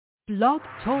Blog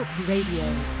Talk Radio.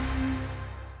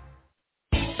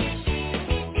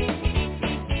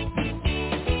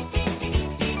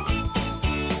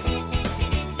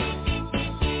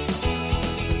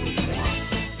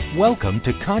 Welcome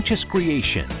to Conscious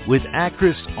Creation with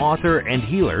actress, author, and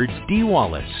healer Dee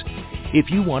Wallace.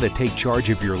 If you want to take charge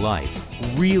of your life,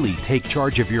 really take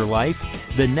charge of your life,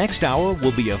 the next hour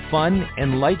will be a fun,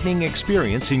 enlightening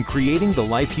experience in creating the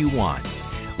life you want.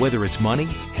 Whether it's money,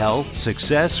 health,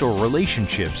 success, or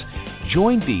relationships,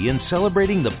 join Dee in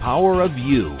celebrating the power of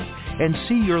you and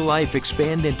see your life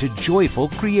expand into joyful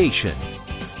creation.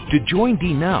 To join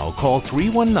Dee now, call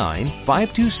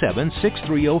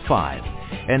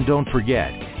 319-527-6305. And don't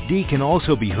forget, Dee can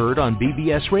also be heard on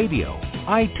BBS Radio,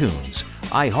 iTunes,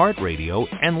 iHeartRadio,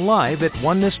 and live at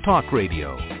Oneness Talk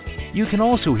Radio. You can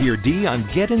also hear Dee on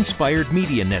Get Inspired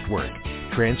Media Network,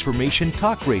 Transformation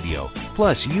Talk Radio,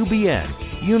 plus UBN,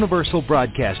 Universal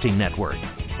Broadcasting Network.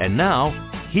 And now,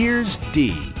 here's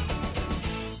Dee.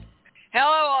 Hello,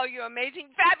 all you amazing,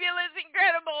 fabulous,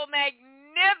 incredible,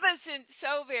 magnificent,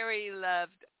 so very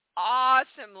loved,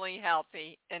 awesomely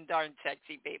healthy, and darn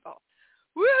sexy people.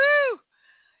 Woohoo!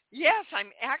 Yes,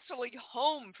 I'm actually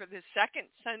home for the second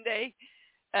Sunday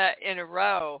in a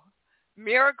row.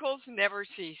 Miracles never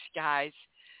cease, guys.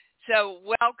 So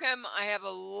welcome. I have a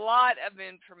lot of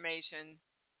information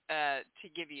to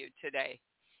give you today.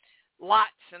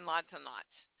 Lots and lots and lots.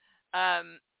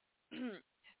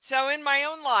 So in my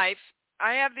own life,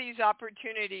 I have these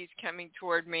opportunities coming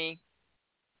toward me,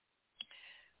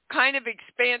 kind of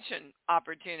expansion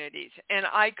opportunities, and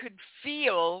I could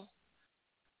feel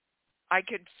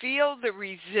the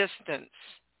resistance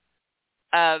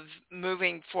of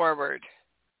moving forward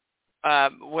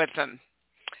with them.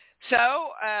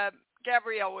 So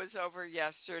Gabrielle was over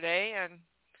yesterday, and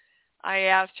I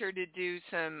asked her to do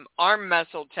some arm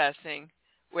muscle testing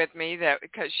with me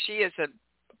because she is an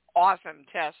awesome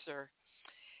tester.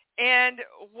 And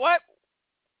what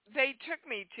they took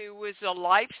me to was the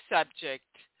life subject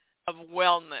of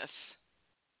wellness.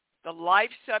 The life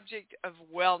subject of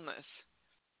wellness.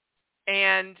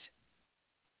 And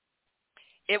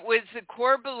it was the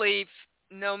core belief,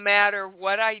 no matter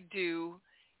what I do,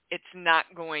 it's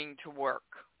not going to work.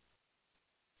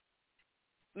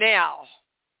 Now,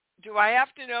 do I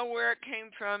have to know where it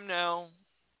came from? No.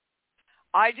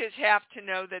 I just have to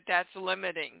know that that's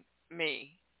limiting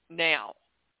me now.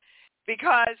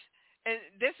 Because, and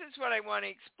this is what I want to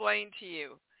explain to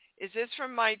you. Is this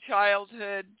from my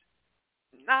childhood?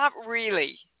 Not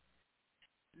really.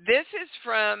 This is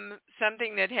from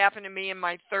something that happened to me in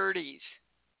my 30s.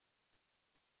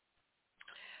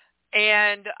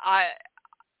 And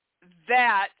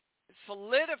that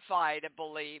solidified a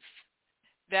belief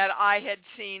that I had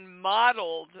seen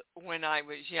modeled when I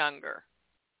was younger.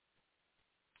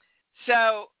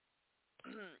 So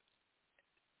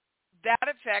that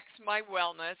affects my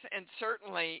wellness, and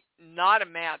certainly not a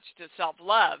match to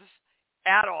self-love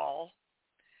at all.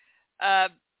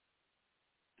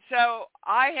 So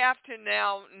I have to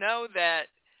now know that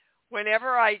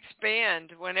whenever I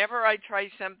expand, whenever I try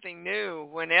something new,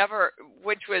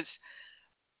 which was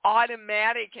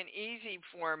automatic and easy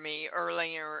for me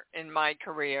earlier in my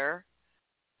career,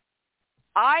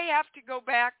 I have to go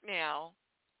back now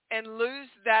and lose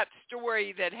that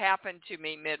story that happened to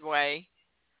me midway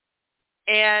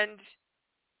and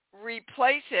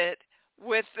replace it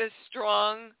with the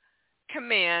strong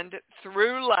command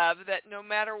through love that no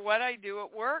matter what I do,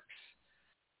 it works.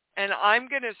 And I'm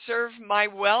going to serve my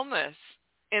wellness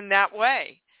in that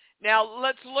way. Now,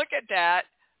 let's look at that.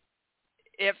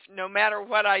 If no matter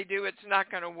what I do, it's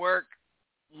not going to work,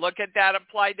 look at that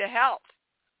applied to health.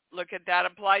 Look at that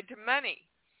applied to money.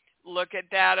 Look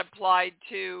at that applied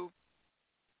to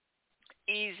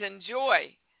ease and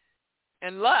joy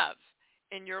and love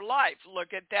in your life.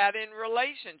 Look at that in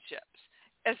relationships,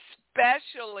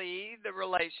 especially the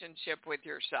relationship with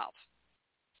yourself.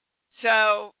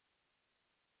 So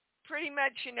pretty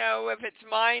much, if it's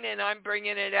mine and I'm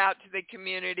bringing it out to the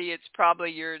community, it's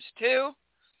probably yours too.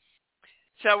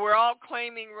 So we're all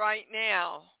claiming right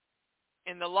now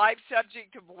in the life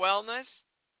subject of wellness,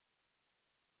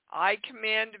 I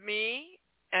command me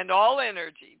and all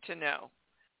energy to know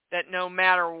that no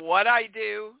matter what I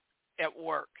do, it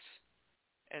works.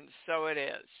 And so it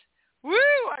is.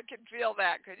 Woo! I can feel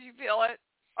that. Could you feel it?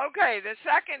 Okay, the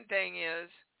second thing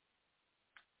is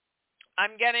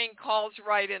I'm getting calls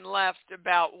right and left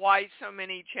about why so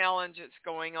many challenges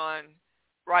going on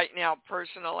right now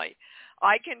personally.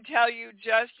 I can tell you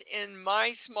just in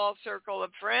my small circle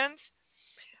of friends,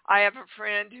 I have a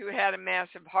friend who had a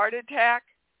massive heart attack.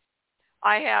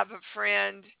 I have a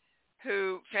friend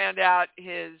who found out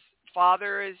his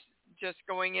father is just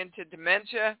going into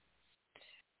dementia.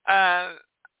 I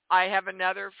have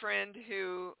another friend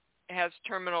who has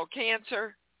terminal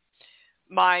cancer.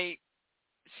 My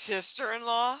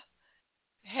sister-in-law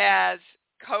has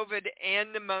COVID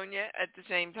and pneumonia at the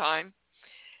same time.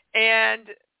 And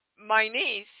my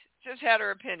niece just had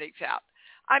her appendix out.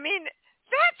 I mean,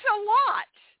 that's a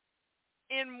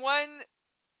lot in one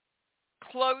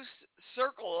close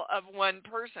circle of one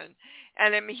person.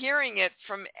 And I'm hearing it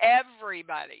from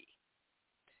everybody.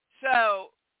 So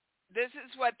this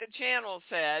is what the channel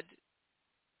said.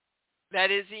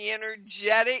 That is the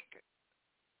energetic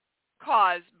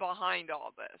cause behind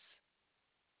all this.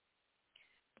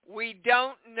 We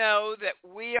don't know that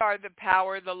we are the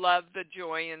power, the love, the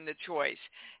joy, and the choice.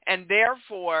 And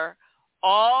therefore,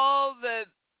 all the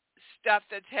stuff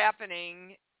that's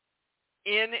happening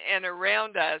in and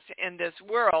around us in this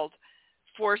world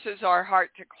forces our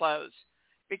heart to close.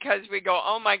 Because we go,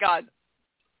 oh my God,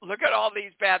 look at all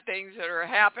these bad things that are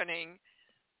happening.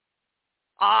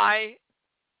 I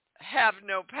have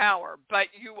no power, but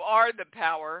you are the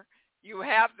power. You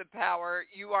have the power.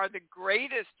 You are the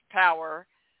greatest power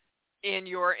in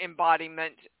your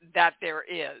embodiment that there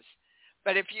is.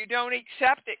 But if you don't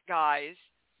accept it, guys,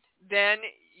 then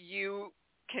you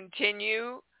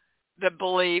continue the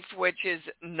belief, which is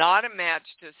not a match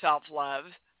to self-love,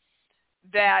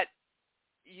 that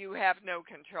you have no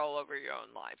control over your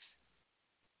own life.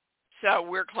 So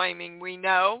we're claiming we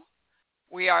know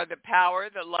we are the power,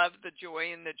 the love, the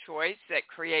joy, and the choice that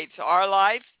creates our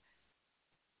life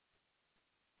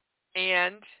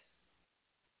and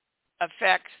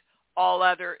affects all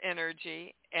other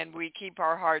energy, and we keep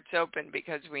our hearts open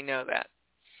because we know that.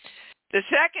 The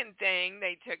second thing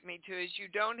they took me to is you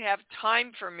don't have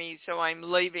time for me, so I'm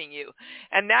leaving you.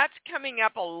 And that's coming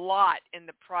up a lot in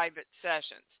the private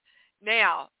sessions.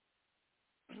 Now,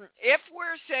 if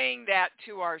we're saying that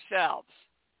to ourselves,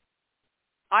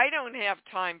 I don't have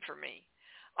time for me.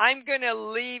 I'm going to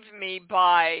leave me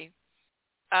by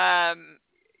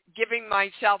giving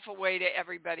myself away to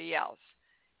everybody else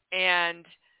and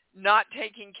not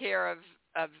taking care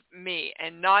of me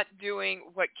and not doing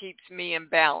what keeps me in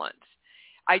balance.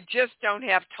 I just don't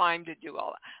have time to do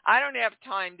all that. I don't have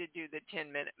time to do the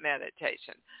 10-minute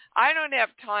meditation. I don't have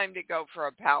time to go for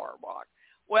a power walk.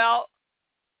 Well,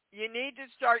 you need to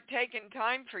start taking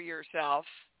time for yourself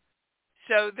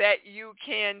so that you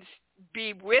can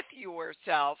be with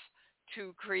yourself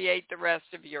to create the rest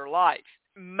of your life.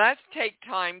 You must take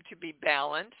time to be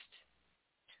balanced.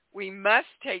 We must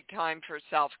take time for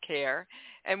self-care,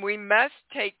 and we must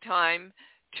take time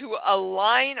to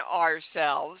align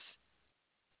ourselves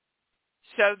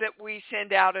so that we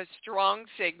send out a strong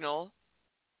signal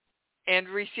and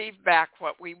receive back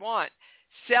what we want.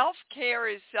 Self-care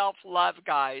is self-love,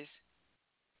 guys.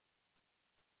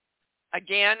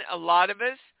 Again, a lot of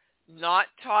us not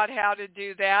taught how to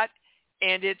do that,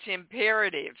 and it's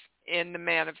imperative in the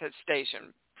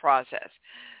manifestation process.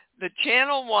 The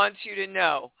channel wants you to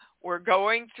know we're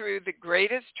going through the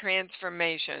greatest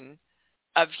transformation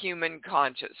of human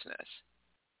consciousness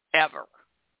ever.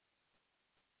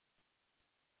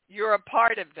 You're a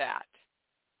part of that.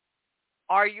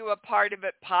 Are you a part of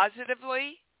it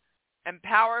positively and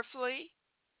powerfully,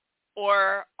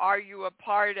 or are you a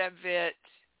part of it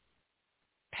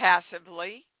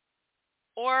passively,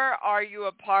 or are you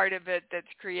a part of it that's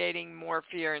creating more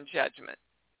fear and judgment?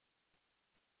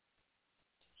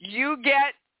 You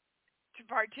get to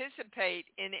participate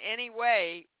in any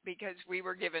way because we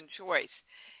were given choice.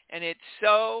 And it's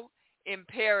so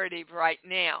imperative right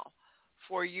now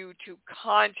for you to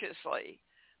consciously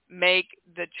make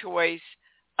the choice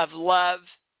of love,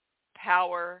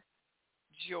 power,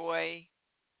 joy,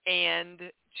 and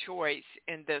choice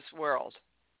in this world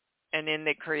and in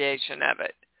the creation of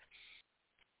it.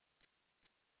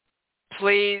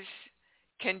 Please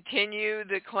continue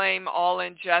the claim all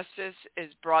injustice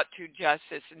is brought to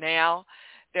justice now.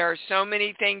 There are so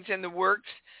many things in the works,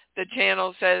 the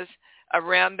channel says,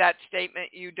 around that statement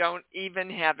you don't even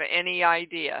have any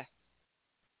idea.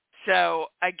 So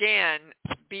again,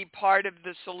 be part of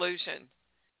the solution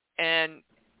and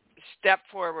step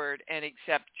forward and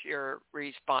accept your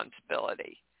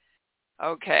responsibility.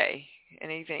 Okay,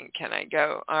 anything, can I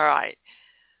go? All right,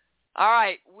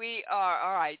 we are,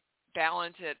 all right.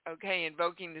 Balance it. Okay,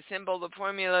 invoking the symbol, the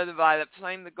formula, the violet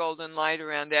flame, the golden light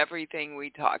around everything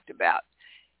we talked about.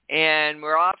 And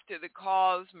we're off to the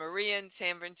calls. Maria in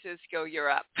San Francisco, you're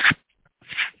up.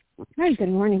 Hi, good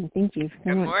morning. Thank you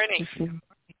so much. Good morning.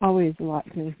 Always a lot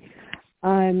to me.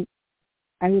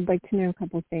 I would like to know a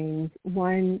couple things.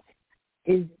 One,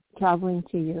 is traveling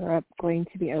to Europe going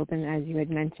to be open, as you had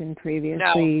mentioned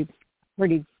previously?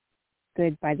 No.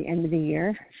 good by the end of the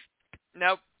year?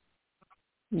 Nope.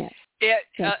 No.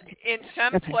 In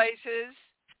some places,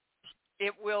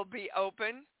 it will be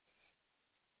open.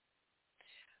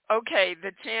 Okay,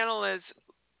 the channel is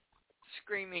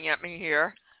screaming at me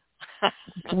here.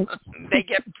 They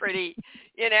get pretty,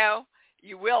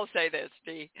 you will say this,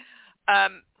 Dee.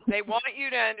 They want you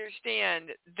to understand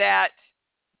that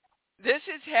this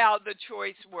is how the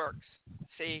choice works.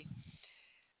 See,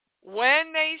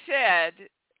 when they said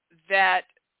that,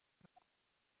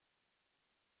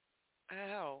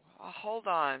 hold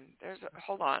on.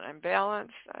 I'm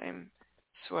balanced. I'm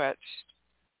switched.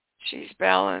 She's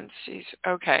balanced.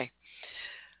 Okay.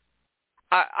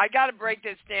 I got to break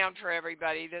this down for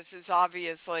everybody. This is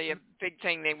obviously a big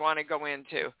thing they want to go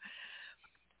into.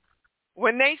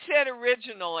 When they said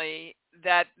originally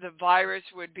that the virus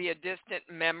would be a distant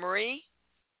memory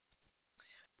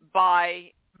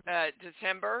by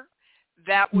December,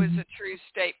 that was a true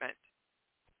statement.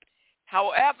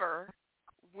 However,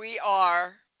 we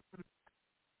are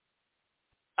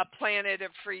a planet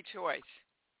of free choice.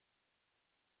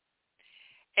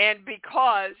 And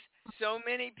because so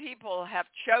many people have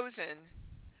chosen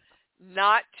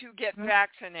not to get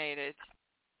vaccinated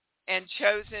and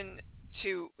chosen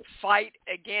to fight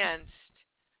against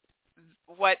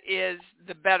what is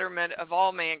the betterment of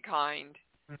all mankind,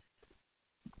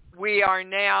 we are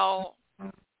now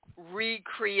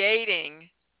recreating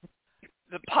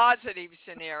the positive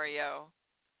scenario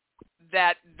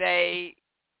that they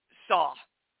saw.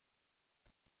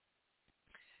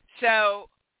 So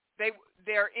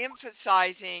they're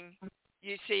emphasizing,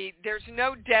 you see, there's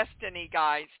no destiny,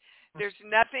 guys. There's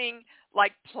nothing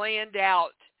like planned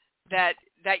out that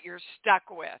you're stuck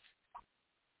with.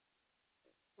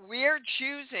 We're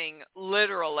choosing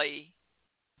literally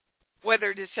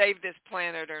whether to save this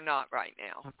planet or not right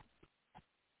now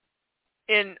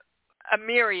in a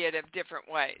myriad of different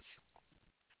ways.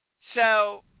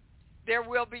 So there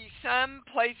will be some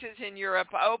places in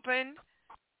Europe open,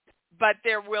 but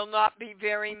there will not be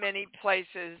very many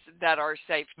places that are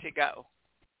safe to go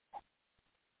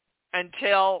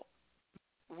until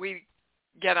we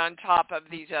get on top of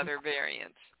these other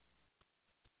variants.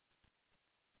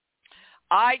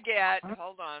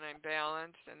 Hold on, I'm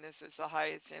balanced, and this is the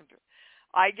highest.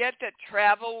 I get that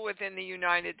travel within the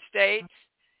United States,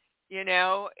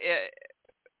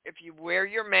 if you wear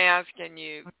your mask and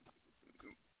you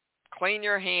clean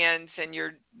your hands and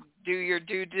do your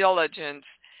due diligence,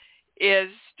 is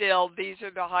still, these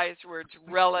are the highest words,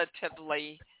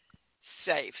 relatively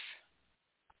safe.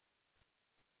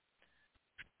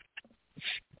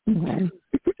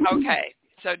 Okay.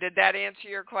 So did that answer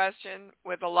your question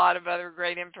with a lot of other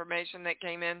great information that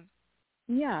came in?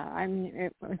 Yeah. I mean,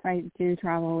 if I do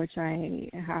travel, which I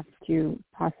have to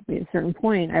possibly at a certain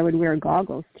point, I would wear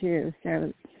goggles too.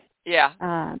 So yeah,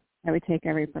 I would take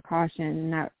every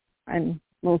precaution. I'm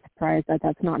a little surprised that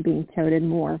that's not being touted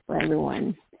more for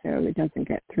everyone, so it doesn't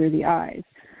get through the eyes.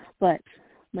 But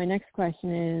my next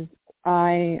question is,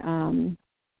 I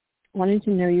wanted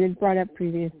to know, you had brought up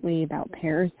previously about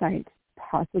parasites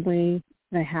possibly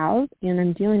I have, and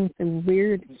I'm dealing with some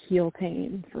weird heel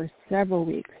pain for several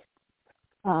weeks.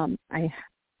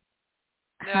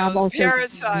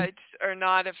 Parasites are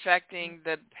not affecting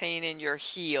the pain in your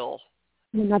heel.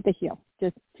 Not the heel,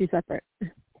 just two separate.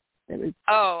 I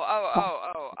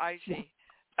see.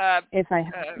 If I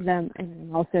have them,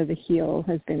 and also the heel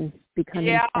has been becoming.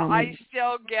 Yeah, I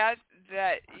still get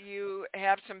that you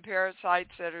have some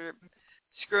parasites that are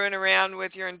screwing around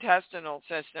with your intestinal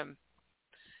system.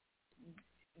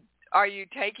 Are you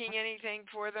taking anything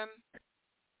for them?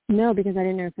 No, because I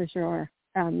didn't know for sure.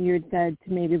 You had said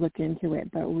to maybe look into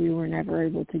it, but we were never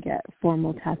able to get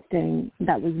formal testing.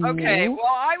 That was okay. new. Well,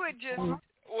 I would just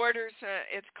order some.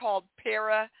 It's called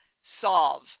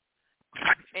Parasolve,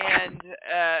 and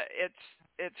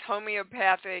it's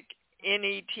homeopathic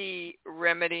NET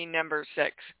remedy number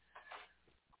 6.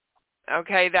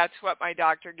 Okay, that's what my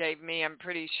doctor gave me. I'm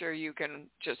pretty sure you can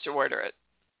just order it.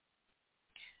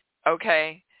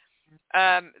 Okay.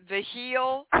 The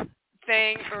heel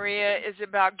thing, Maria, is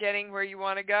about getting where you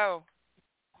want to go.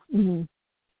 Mm-hmm.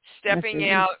 Stepping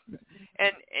out,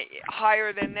 and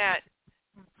higher than that,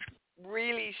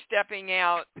 really stepping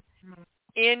out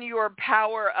in your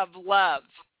power of love.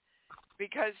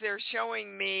 Because they're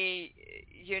showing me,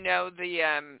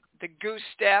 the goose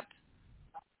step,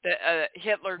 the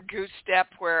Hitler goose step,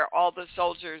 where all the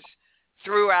soldiers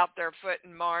threw out their foot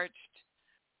and marched.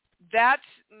 That's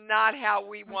not how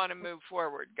we want to move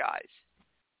forward, guys.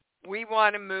 We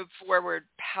want to move forward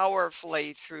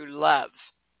powerfully through love,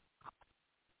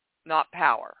 not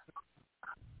power.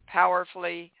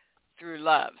 Powerfully through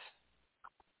love.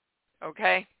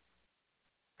 Okay?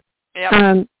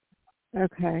 Yep.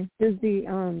 Okay. Does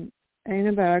the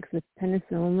antibiotics with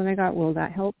penicillin that I got, will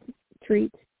that help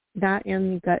treat that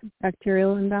and the gut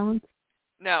bacterial imbalance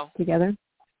No. together?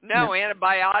 No,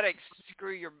 antibiotics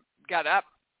screw your gut up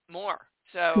more.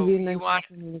 So you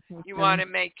want to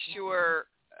make sure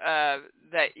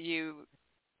that you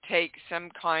take some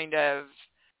kind of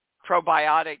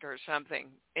probiotic or something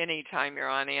anytime you're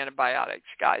on antibiotics,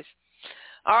 guys.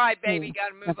 All right, baby, got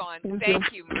to move on.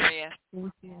 Thank you, Maria.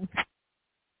 Thank you.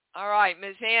 All right,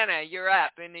 Miss Anna, you're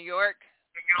up in New York.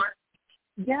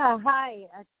 Yeah, hi.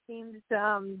 It seems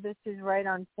this is right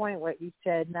on point what you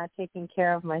said, not taking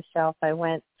care of myself. I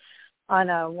went on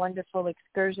a wonderful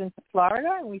excursion to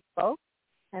Florida, and we spoke,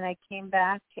 and I came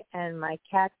back, and my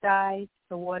cat died,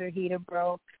 the water heater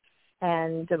broke,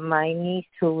 and my niece,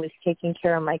 who was taking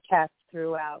care of my cats,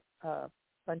 threw out a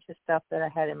bunch of stuff that I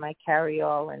had in my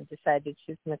carry-all and decided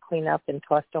she was going to clean up and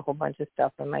tossed a whole bunch of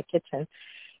stuff in my kitchen.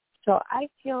 So I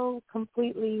feel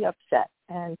completely upset.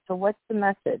 And so what's the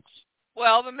message?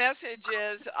 Well, the message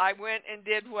is I went and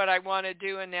did what I want to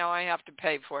do, and now I have to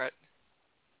pay for it.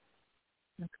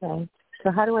 Okay.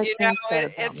 So how do I change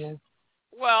that about me?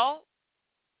 Well,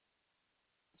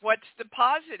 what's the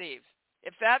positive?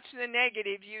 If that's the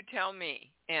negative, you tell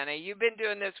me, Anna. You've been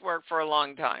doing this work for a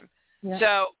long time. Yeah.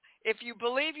 So if you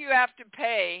believe you have to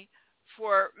pay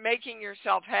for making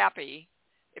yourself happy,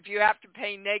 if you have to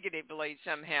pay negatively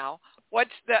somehow,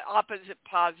 what's the opposite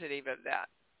positive of that?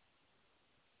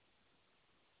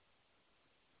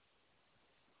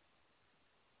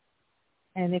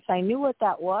 And if I knew what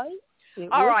that was,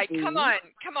 all right, come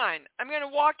on. I'm going to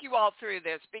walk you all through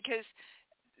this because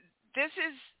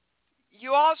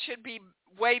you all should be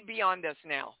way beyond this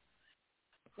now.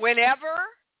 Whenever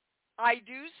I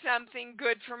do something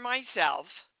good for myself,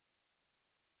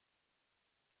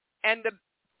 and the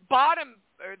bottom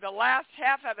or the last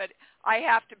half of it, I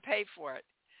have to pay for it.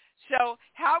 So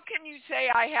how can you say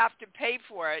I have to pay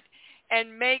for it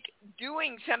and make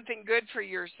doing something good for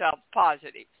yourself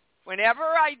positive? Whenever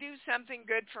I do something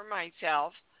good for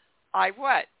myself, I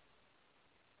what?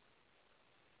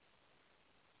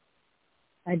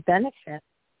 I benefit.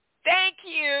 Thank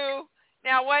you.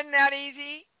 Now, wasn't that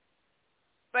easy?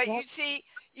 But Yep. You see,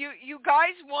 you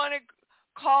guys want to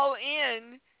call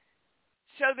in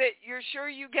so that you're sure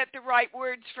you get the right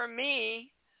words from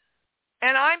me.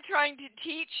 And I'm trying to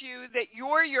teach you that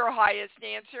you're your highest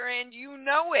answer and you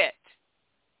know it.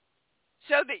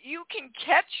 So that you can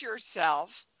catch yourself.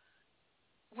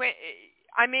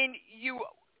 You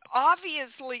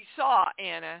obviously saw,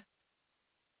 Anna,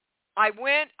 I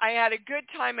went, I had a good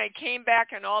time, I came back,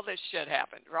 and all this shit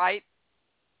happened, right?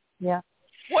 Yeah.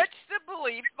 What's the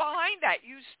belief behind that?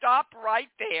 You stop right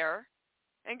there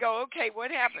and go, okay,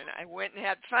 what happened? I went and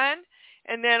had fun,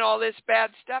 and then all this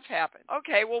bad stuff happened.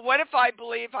 Okay, well, what if I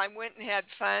believe I went and had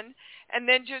fun, and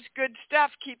then just good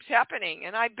stuff keeps happening,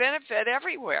 and I benefit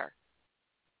everywhere?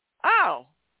 Oh,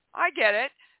 I get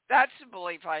it. That's the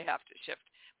belief I have to shift,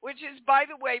 which is, by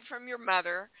the way, from your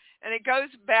mother, and it goes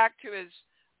back to as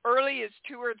early as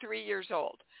 2 or 3 years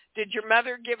old. Did your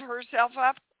mother give herself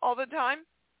up all the time?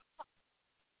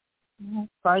 As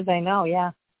far as I know,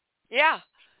 yeah. Yeah.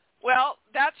 Well,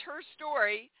 that's her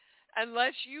story,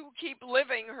 unless you keep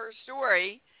living her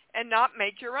story and not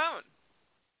make your own.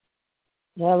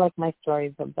 Yeah, I like my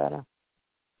stories a better.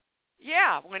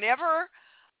 Yeah, whenever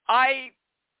I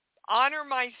honor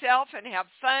myself and have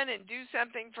fun and do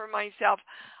something for myself,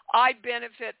 I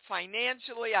benefit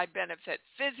financially, I benefit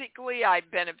physically, I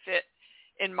benefit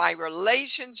in my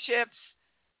relationships.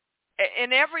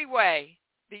 In every way,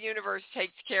 the universe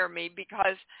takes care of me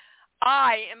because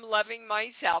I am loving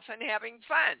myself and having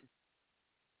fun.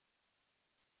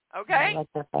 Okay? I like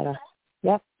that better.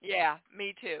 Yep. Yeah,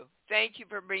 me too. Thank you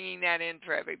for bringing that in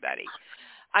for everybody.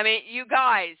 I mean, you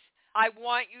guys, I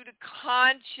want you to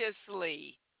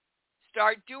consciously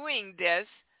start doing this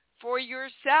for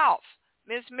yourself.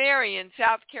 Miss Mary in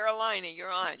South Carolina,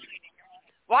 you're on.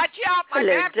 Watch out, my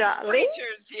Baptist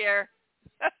preacher's here.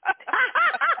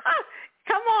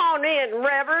 Come on in,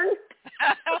 Reverend.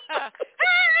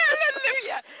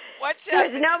 Hallelujah. What's up,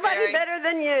 There's nobody Mary? better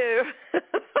than you.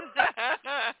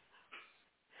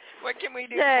 What can we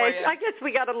do Yes, for you? I guess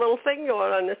we got a little thing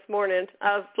going on this morning.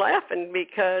 I was laughing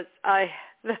because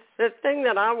the thing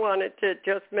that I wanted to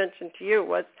just mention to you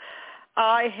was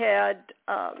I had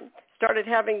started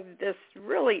having this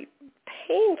really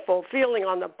painful feeling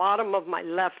on the bottom of my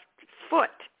left foot,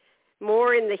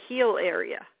 more in the heel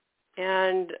area.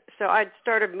 And so I'd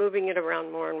started moving it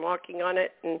around more and walking on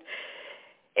it, and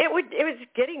it was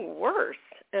getting worse.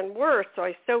 and worse. So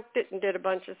I soaked it and did a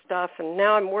bunch of stuff, and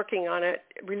now I'm working on it,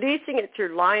 releasing it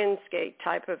through Lionsgate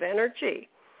type of energy.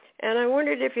 And I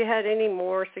wondered if you had any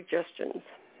more suggestions.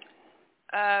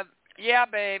 Yeah,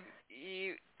 babe.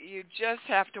 You just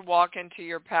have to walk into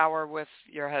your power with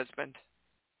your husband.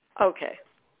 Okay.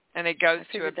 And it goes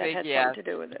to a that big had yes. something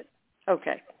to do with it.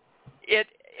 Okay. It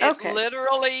Okay.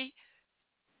 literally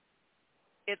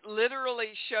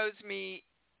shows me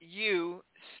you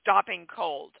stopping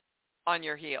cold on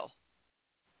your heel,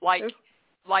 like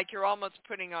you're almost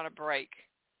putting on a brake.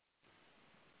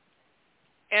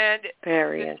 And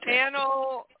the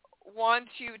channel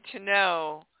wants you to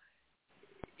know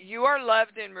you are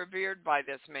loved and revered by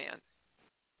this man.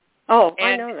 Oh,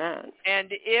 I know that. And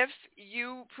if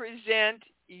you present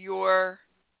your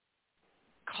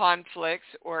conflicts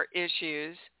or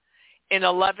issues in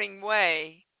a loving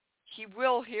way, he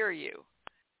will hear you.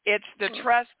 It's the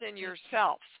trust in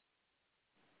yourself.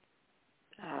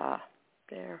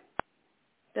 There.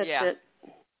 That's it.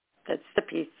 That's the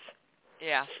piece.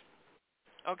 Yeah.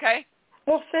 Okay?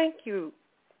 Well, thank you,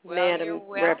 Madam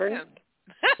Reverend.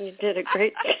 You did a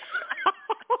great job.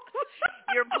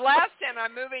 You're blessed, and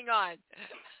I'm moving on.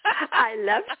 I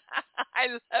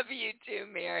love you too,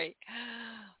 Mary.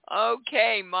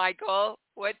 Okay, Michael,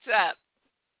 what's up?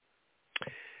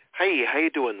 Hey, how you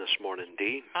doing this morning,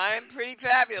 Dee? I'm pretty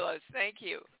fabulous, thank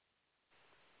you.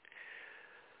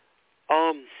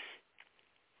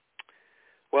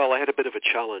 Well, I had a bit of a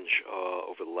challenge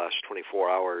over the last 24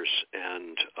 hours,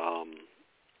 and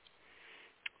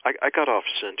I got off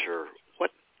center.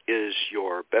 What is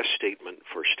your best statement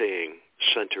for staying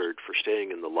centered, for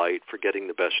staying in the light, for getting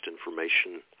the best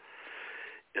information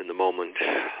in the moment,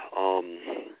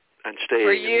 and staying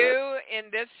for you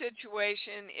in this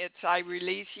situation? It's I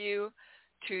release you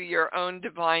to your own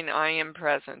divine I am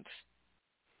presence.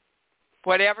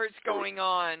 Whatever's going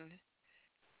on,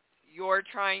 you're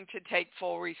trying to take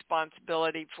full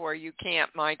responsibility for. You can't,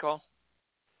 Michael.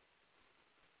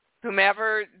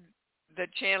 Whomever the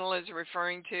channel is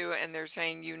referring to, and they're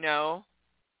saying you know.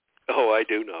 Oh, I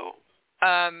do know.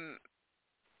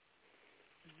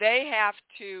 They have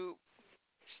to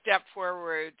step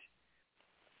forward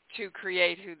to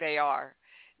create who they are.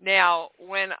 Now,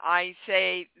 when I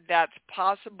say that's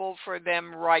possible for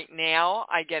them right now,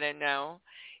 I get a no.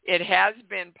 It has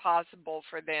been possible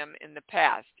for them in the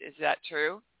past. Is that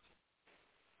true?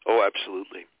 Oh,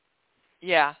 absolutely.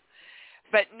 Yeah.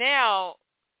 But now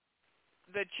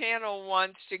the channel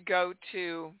wants to go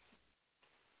to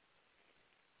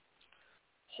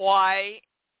why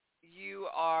you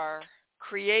are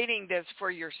creating this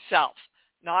for yourself,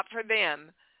 not for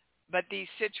them, but these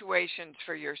situations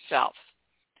for yourself.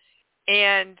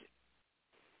 And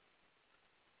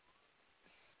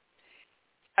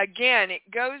again, it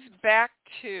goes back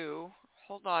to,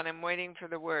 hold on, I'm waiting for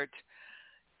the words.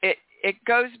 It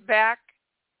goes back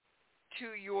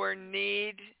to your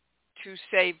need to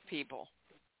save people.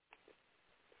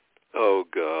 Oh,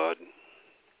 God.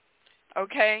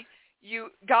 Okay? You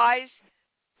guys,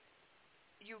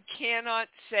 you cannot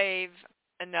save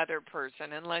another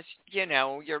person unless,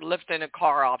 you're lifting a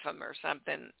car off them or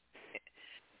something.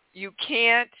 You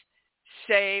can't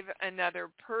save another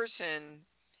person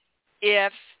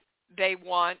if they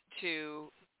want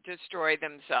to destroy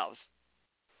themselves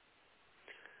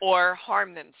or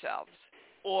harm themselves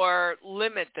or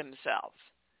limit themselves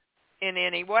in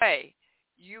any way.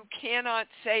 You cannot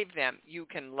save them. You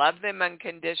can love them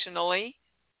unconditionally.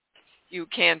 You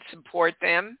can support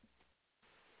them.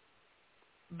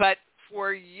 But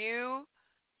for you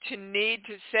to need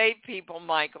to save people,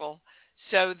 Michael,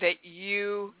 so that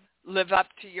you live up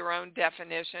to your own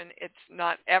definition, it's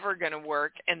not ever going to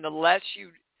work. And the less you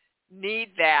need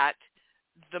that,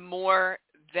 the more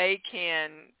they can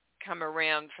come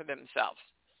around for themselves.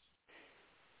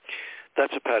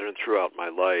 That's a pattern throughout my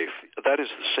life. That is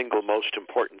the single most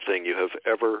important thing you have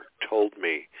ever told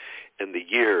me in the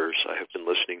years I have been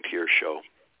listening to your show.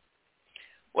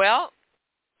 Well,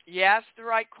 you asked the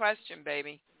right question,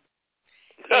 baby.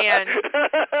 And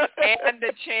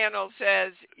the channel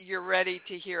says you're ready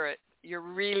to hear it. You're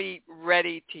really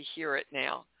ready to hear it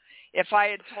now. If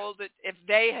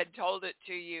they had told it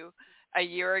to you a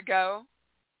year ago,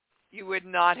 you would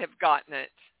not have gotten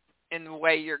it in the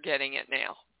way you're getting it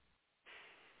now.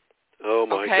 Oh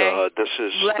my God, this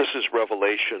is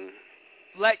revelation.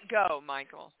 Let go,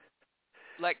 Michael.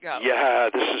 Let go. Yeah,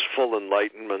 this is full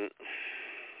enlightenment.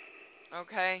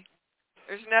 Okay.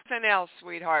 There's nothing else,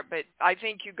 sweetheart, but I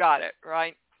think you got it,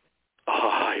 right? Oh,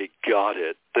 I got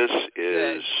it. This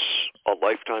is a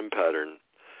lifetime pattern.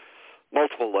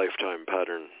 Multiple lifetime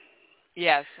pattern.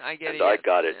 Yes, I get it. And I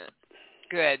got it.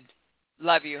 Good.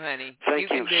 Love you, honey. Thank you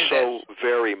can you do so this.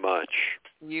 very much.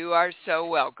 You are so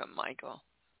welcome, Michael.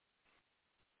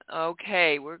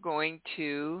 Okay, we're going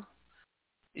to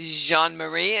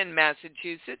Jean-Marie in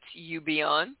Massachusetts. You be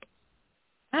on.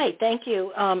 Hi, thank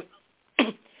you.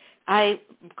 I'm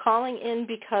calling in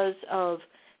because of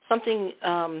something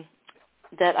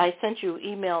that I sent you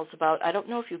emails about. I don't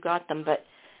know if you got them, but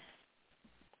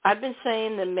I've been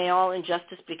saying that may all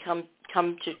injustice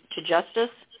come to justice,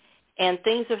 and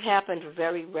things have happened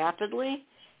very rapidly.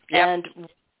 Yep. And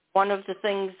one of the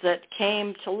things that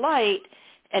came to light,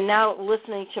 and now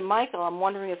listening to Michael, I'm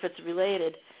wondering if it's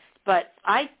related, but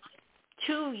I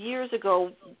 2 years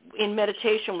ago in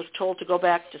meditation was told to go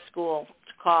back to school,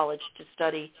 to college, to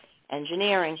study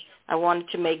engineering. I wanted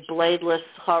to make bladeless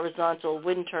horizontal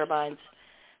wind turbines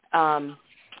to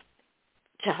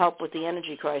help with the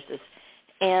energy crisis.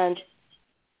 And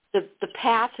the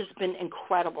path has been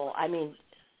incredible. I mean,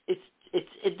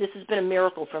 this has been a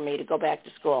miracle for me to go back to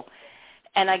school.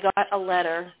 And I got a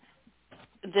letter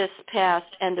this past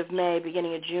end of May,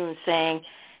 beginning of June, saying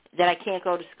that I can't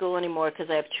go to school anymore because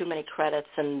I have too many credits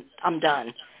and I'm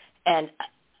done. And,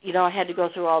 I had to go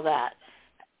through all that.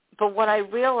 But what I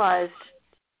realized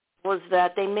was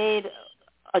that they made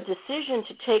a decision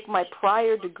to take my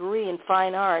prior degree in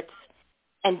fine arts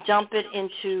and dump it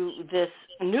into this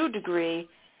new degree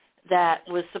that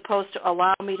was supposed to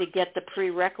allow me to get the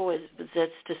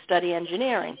prerequisites to study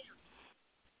engineering.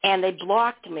 And they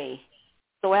blocked me.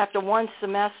 So after one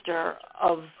semester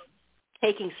of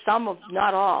taking some of,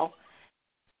 not all,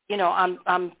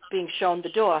 I'm being shown the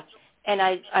door. And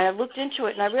I looked into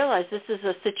it and I realized this is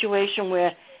a situation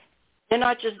where they're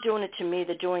not just doing it to me,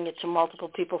 they're doing it to multiple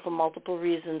people for multiple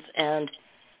reasons, and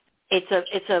it's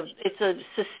a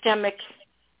systemic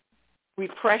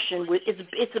repression.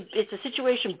 It's a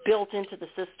situation built into the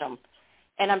system.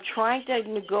 And I'm trying to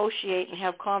negotiate and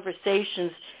have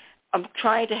conversations. I'm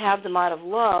trying to have them out of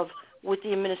love with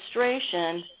the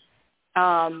administration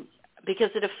because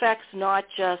it affects not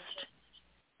just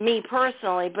me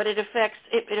personally, but it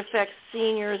affects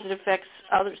seniors, it affects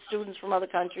other students from other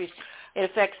countries, it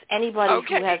affects anybody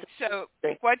who has. So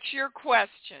what's your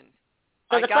question?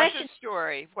 So I got the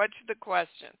story. What's the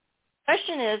question? The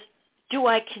question is, do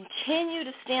I continue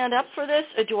to stand up for this,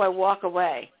 or do I walk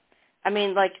away? I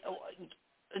mean,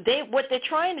 what they're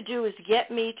trying to do is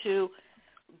get me to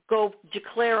go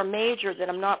declare a major that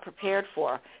I'm not prepared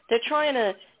for. They're trying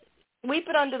to sweep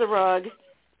it under the rug,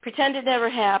 pretend it never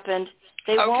happened.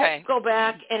 They won't go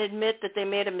back and admit that they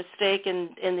made a mistake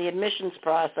in the admissions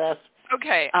process.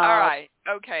 Okay, all right.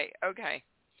 Okay.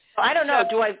 I don't know.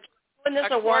 Do I win this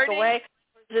or walk away?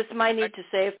 This is my need to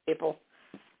save people.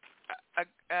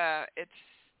 It's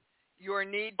your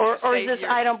need to save or is this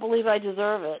I don't believe I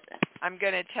deserve it? I'm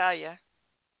going to tell you.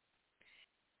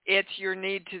 It's your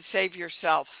need to save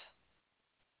yourself.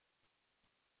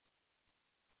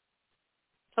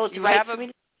 So it's right for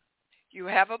me. You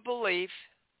have a belief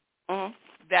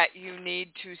that you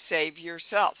need to save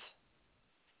yourself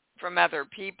from other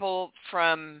people,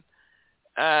 from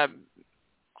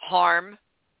harm,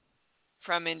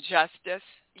 from injustice.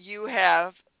 You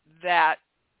have that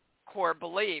core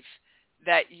belief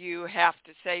that you have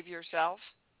to save yourself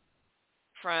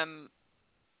from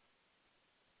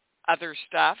other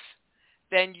stuff.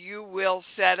 Then you will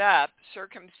set up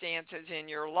circumstances in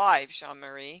your life,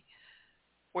 Jean-Marie,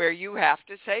 where you have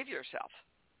to save yourself,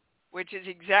 which is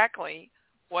exactly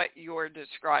what you're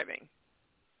describing.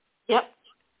 Yep,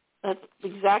 that's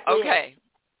exactly it.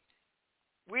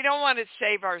 We don't want to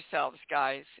save ourselves,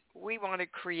 guys. We want to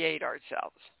create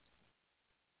ourselves.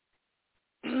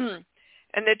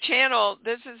 And the channel,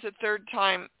 this is the third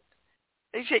time,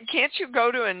 they said, can't you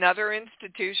go to another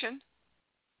institution?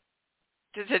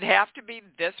 Does it have to be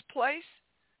this place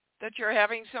that you're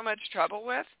having so much trouble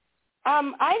with?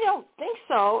 I don't think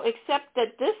so, except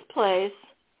that this place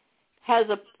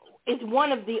is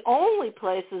one of the only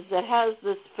places that has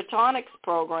this photonics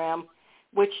program,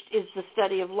 which is the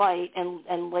study of light and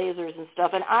lasers and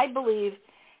stuff. And I believe,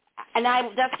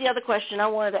 that's the other question I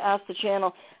wanted to ask the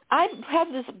channel. I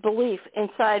have this belief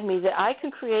inside me that I can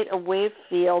create a wave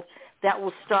field that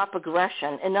will stop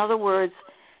aggression. In other words,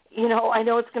 I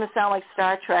know it's going to sound like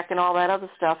Star Trek and all that other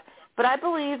stuff, but I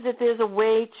believe that there's a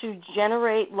way to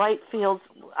generate light fields.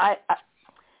 All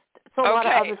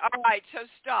right, so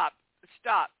stop,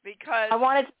 because I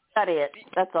wanted to study it,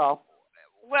 that's all.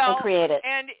 Well, and create it.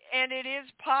 And it is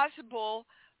possible,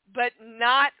 but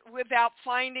not without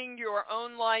finding your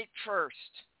own light first.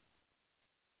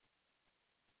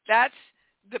 That's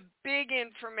the big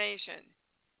information.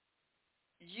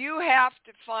 You have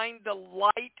to find the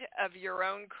light of your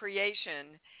own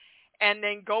creation, and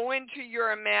then go into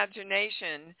your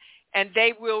imagination, and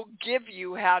they will give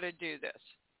you how to do this.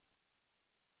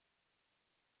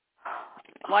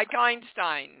 Like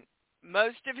Einstein,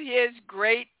 most of his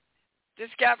great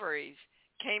discoveries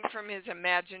came from his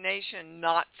imagination,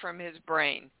 not from his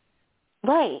brain.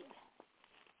 Right.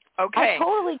 Okay. I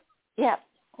totally, yeah.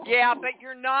 Yeah, but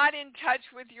you're not in touch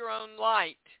with your own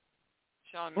light,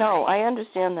 Sean. No, I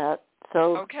understand that.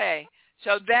 So okay,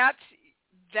 so that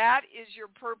is your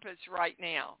purpose right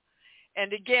now.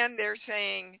 And again, they're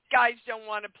saying, guys don't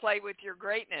want to play with your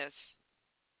greatness.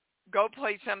 Go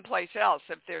play someplace else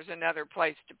if there's another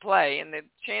place to play. And the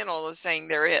channel is saying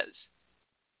there is.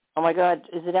 Oh my God,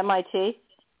 is it MIT?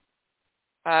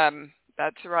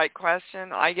 That's the right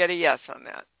question. I get a yes on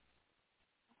that.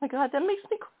 Oh my God, that makes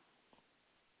me cry.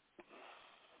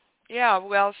 Yeah,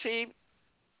 well, see,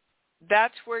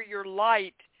 that's where your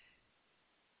light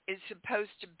is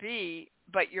supposed to be,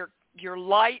 but your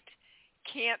light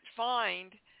can't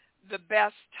find the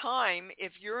best time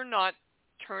if you're not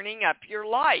turning up your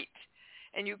light.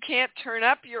 And you can't turn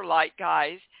up your light,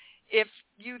 guys, if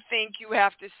you think you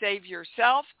have to save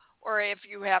yourself or if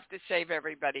you have to save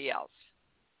everybody else.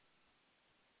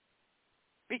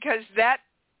 Because that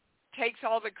takes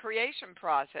all the creation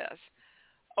process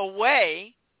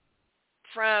away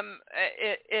from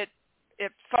it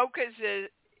focuses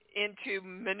into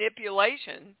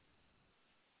manipulation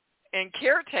and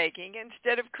caretaking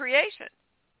instead of creation.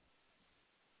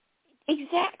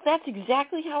 That's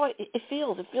exactly how it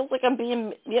feels. It feels like I'm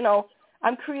being,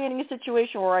 I'm creating a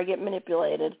situation where I get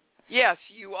manipulated. Yes,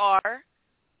 you are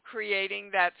creating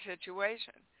that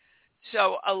situation.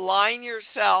 So align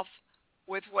yourself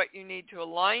with what you need to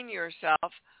align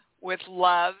yourself with,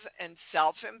 love and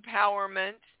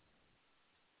self-empowerment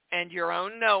and your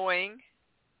own knowing,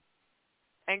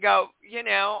 and go,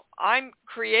 I'm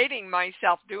creating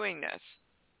myself doing this.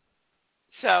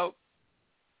 So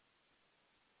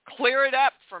clear it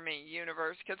up for me,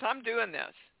 universe, because I'm doing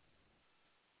this.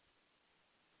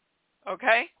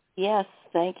 Okay? Yes,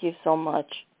 thank you so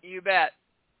much. You bet.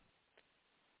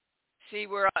 See,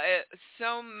 we're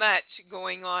so much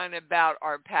going on about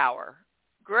our power.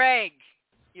 Greg,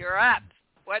 you're up.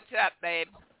 What's up, babe?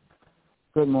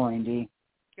 Good morning, Dee.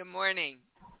 Good morning.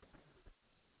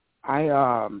 I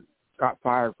got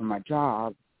fired from my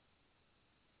job.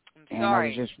 I'm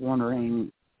sorry. I was just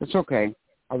wondering, it's okay.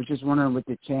 I was just wondering with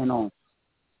the channel,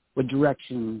 what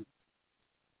direction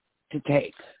to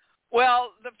take.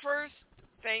 Well, the first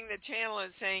thing the channel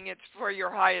is saying, it's for your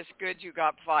highest good you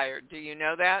got fired. Do you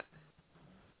know that?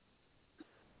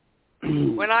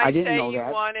 When I say you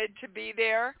wanted to be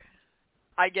there,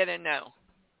 I get a no.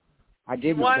 I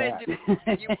did know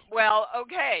that. Well,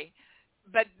 okay,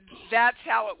 but that's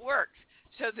how it works.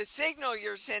 So the signal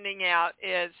you're sending out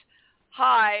is,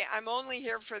 hi, I'm only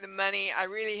here for the money. I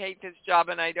really hate this job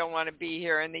and I don't want to be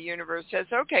here. And the universe says,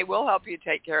 okay, we'll help you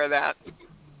take care of that.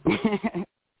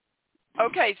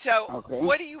 Okay, so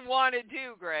What do you want to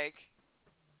do, Greg?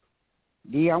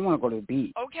 Dee, I want to go to the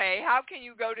beach. Okay, how can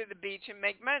you go to the beach and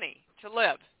make money to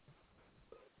live?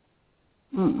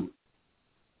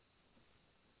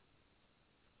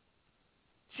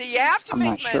 See, you have to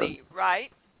make money,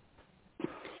 right?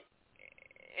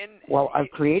 And well, I've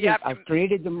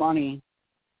created the money.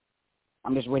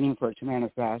 I'm just waiting for it to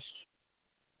manifest.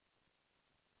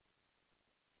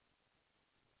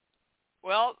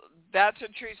 Well, that's a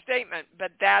true statement,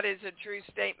 but that is a true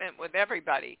statement with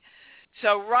everybody.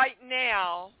 So right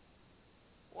now,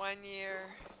 1 year,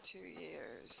 2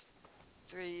 years,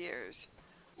 3 years.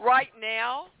 Right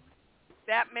now,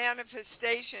 that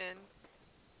manifestation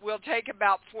will take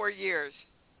about 4 years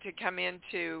to come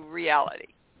into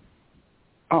reality.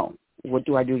 Oh, what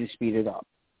do I do to speed it up?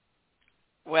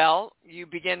 Well, you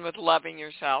begin with loving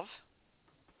yourself.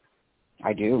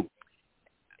 I do.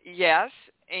 Yes,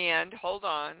 and hold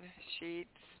on. Sheets,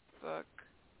 book,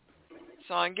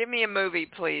 song. Give me a movie,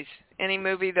 please. Any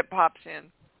movie that pops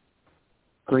in.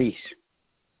 Grease.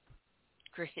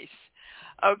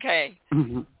 Okay.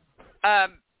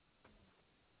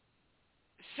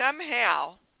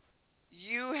 Somehow,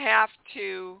 you have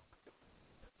to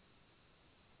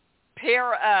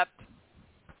pair up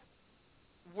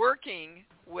working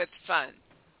with fun.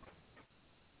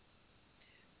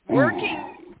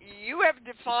 Working, you have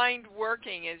defined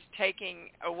working as taking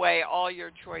away all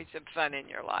your choice of fun in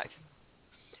your life.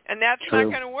 And that's not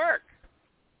going to work.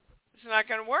 It's not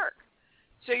going to work.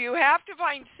 So you have to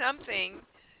find something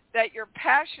that you're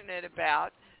passionate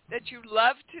about, that you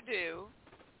love to do,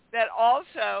 that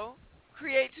also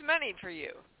creates money for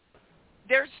you.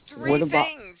 There's three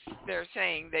things they're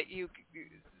saying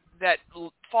that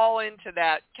fall into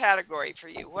that category for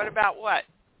you. What about what?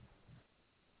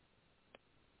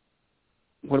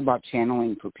 What about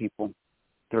channeling for people,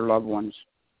 their loved ones?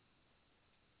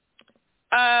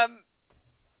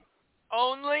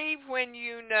 Only when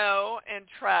you know and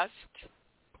trust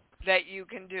that you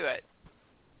can do it.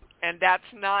 And that's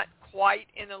not quite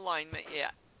in alignment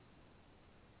yet.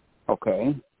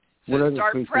 Okay. So what are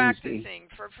start the three practicing things,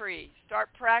 for free. Start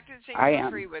practicing I for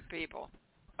am. free with people.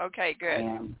 Okay, good. I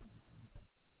am.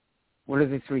 What are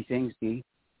the three things, Dee?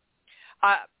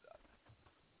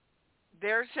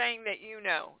 They're saying that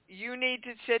you need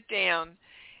to sit down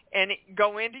and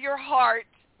go into your heart,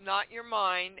 not your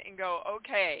mind, and go,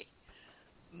 okay,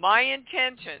 my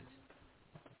intention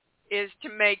is to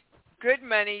make good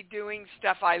money doing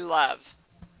stuff I love.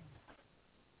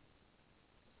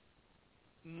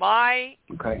 My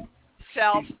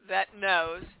self that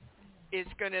knows is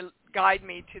going to guide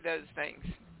me to those things.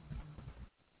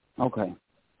 Okay.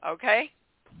 Okay?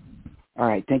 All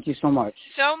right. Thank you so much.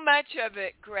 So much of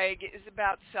it, Greg, is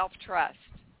about self-trust.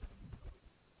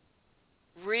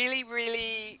 Really,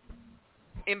 really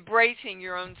embracing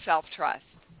your own self-trust.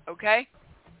 Okay?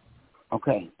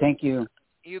 Okay. Thank you.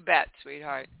 You bet,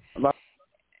 sweetheart. Love.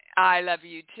 I love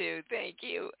you too. Thank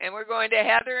you. And we're going to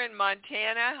Heather in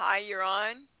Montana. Hi, you're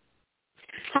on.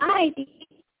 Hi, Dee.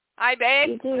 Hi,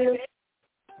 babe. You do.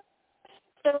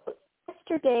 So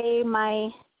yesterday, my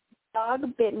dog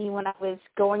bit me when I was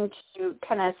going to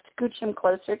kind of scooch him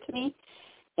closer to me,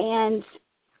 and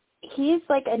he's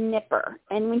like a nipper.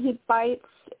 And when he bites,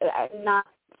 I'm not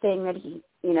saying that he,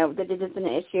 that it isn't an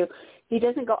issue. He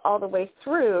doesn't go all the way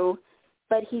through,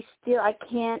 but I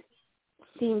can't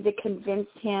seem to convince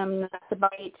him not to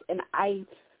bite, and I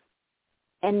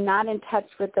am not in touch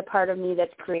with the part of me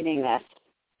that's creating this.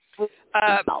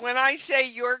 When I say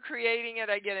you're creating it,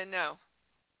 I get a no.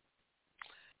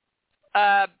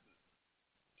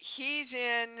 He's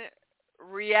in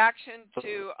reaction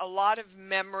to a lot of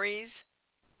memories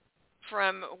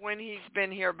from when he's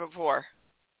been here before.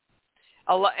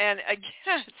 And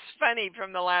again, it's funny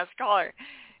from the last caller.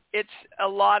 It's a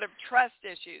lot of trust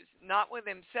issues, not with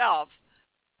himself.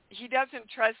 He doesn't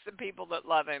trust the people that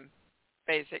love him,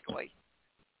 basically.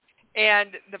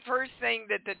 And the first thing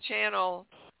that the channel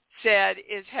said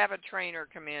is have a trainer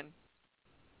come in.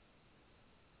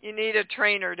 You need a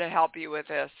trainer to help you with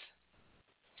this.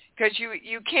 Because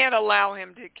you can't allow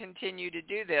him to continue to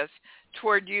do this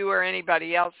toward you or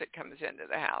anybody else that comes into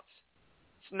the house.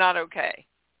 It's not okay.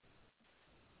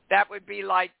 That would be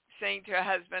like saying to a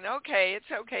husband, okay, it's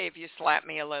okay if you slap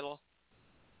me a little.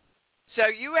 So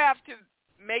you have to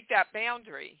make that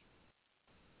boundary.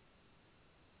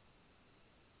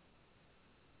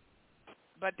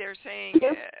 But they're saying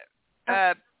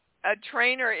a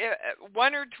trainer,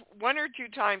 one or two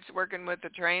times working with the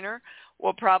trainer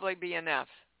will probably be enough.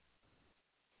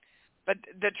 But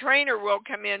the trainer will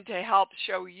come in to help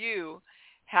show you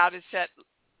how to set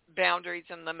boundaries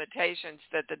and limitations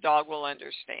that the dog will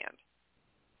understand.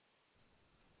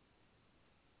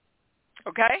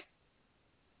 Okay?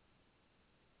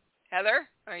 Heather,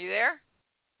 are you there?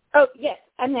 Oh, yes,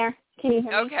 I'm there. Can you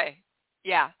hear me? Okay.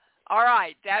 Yeah. All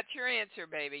right. That's your answer,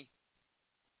 baby.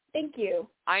 Thank you.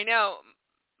 I know.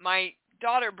 My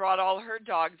daughter brought all her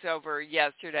dogs over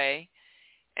yesterday,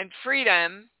 and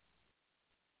Freedom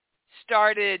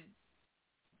started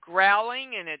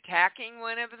growling and attacking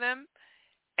one of them,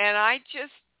 and I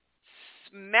just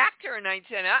smacked her, and I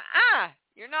said,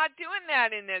 you're not doing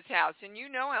that in this house, and you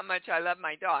know how much I love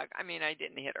my dog. I mean, I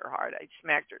didn't hit her hard. I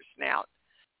smacked her snout.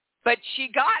 But she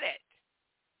got it.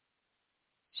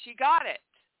 She got it.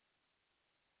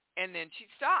 And then she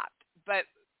stopped. But,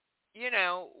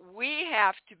 we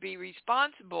have to be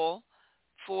responsible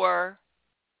for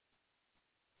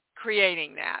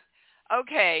creating that.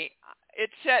 Okay, it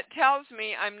tells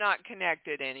me I'm not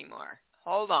connected anymore.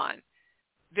 Hold on.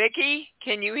 Vicki,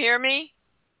 can you hear me?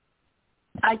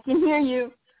 I can hear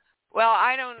you. Well,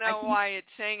 I don't know why it's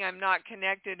saying I'm not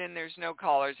connected and there's no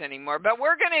callers anymore. But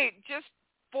we're going to just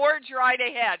forge right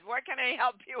ahead. What can I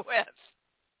help you with?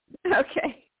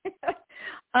 Okay.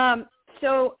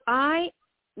 So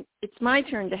it's my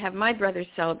turn to have my brother's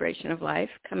celebration of life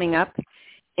coming up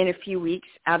in a few weeks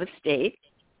out of state.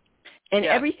 And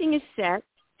everything is set.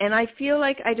 And I feel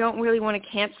like I don't really want to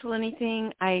cancel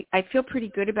anything. I feel pretty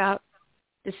good about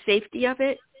the safety of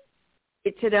it.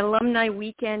 It's an alumni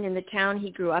weekend in the town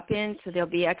he grew up in, so there'll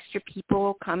be extra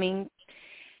people coming.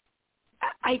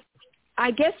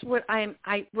 I guess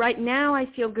right now I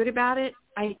feel good about it.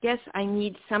 I guess I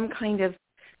need some kind of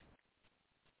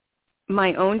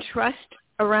my own trust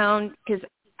around, because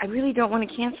I really don't want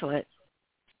to cancel it.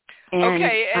 And,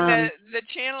 okay, and the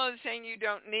channel is saying you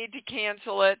don't need to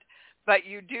cancel it, but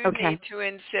you do need to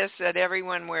insist that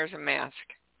everyone wears a mask.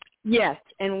 Yes,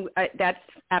 and that's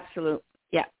absolute.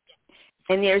 Yeah.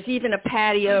 And there's even a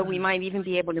patio. We might even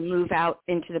be able to move out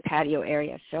into the patio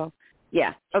area. So,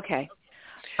 yeah, okay.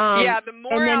 The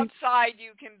more outside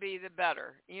you can be, the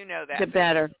better. You know that. The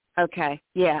better. Okay.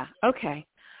 Yeah, okay.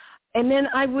 And then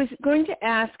I was going to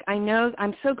ask,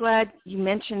 I'm so glad you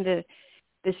mentioned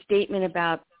the statement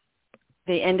about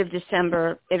the end of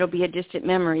December, it'll be a distant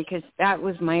memory, because that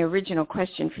was my original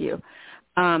question for you.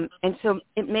 And so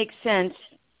it makes sense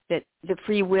that the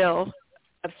free will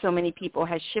of so many people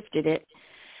has shifted it.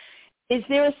 Is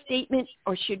there a statement,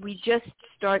 or should we just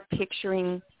start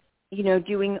picturing,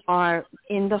 doing our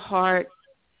in the heart,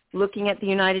 looking at the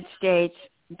United States,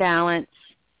 balance,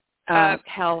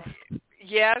 health?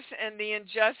 Yes, and the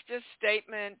injustice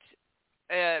statement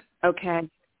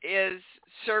is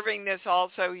serving this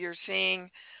also. You're seeing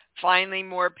finally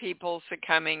more people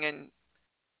succumbing, and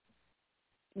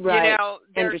right.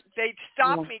 They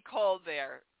stopped me cold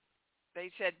there.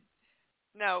 They said,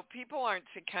 no, people aren't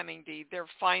succumbing, Dee. They're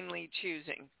finally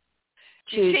choosing.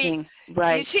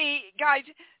 Right. You see, guys,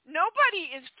 nobody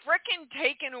is frickin'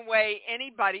 taking away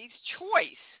anybody's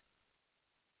choice.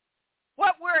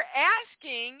 What we're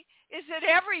asking is that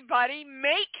everybody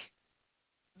make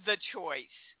the choice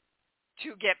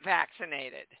to get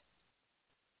vaccinated.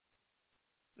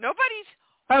 Nobody's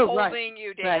holding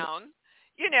you down.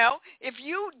 Right. If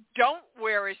you don't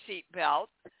wear a seatbelt,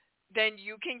 then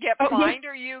you can get fined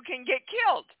or you can get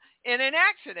killed in an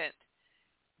accident.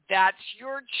 That's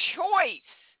your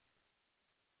choice.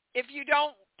 If you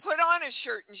don't put on a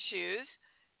shirt and shoes,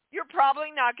 you're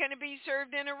probably not going to be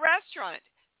served in a restaurant.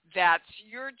 That's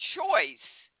your choice.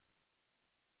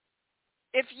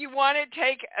 If you want to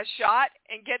take a shot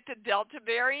and get the Delta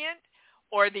variant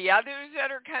or the others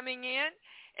that are coming in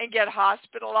and get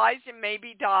hospitalized and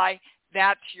maybe die,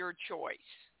 that's your choice.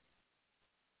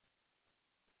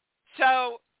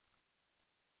 So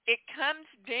it comes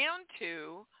down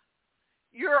to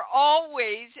you're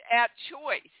always at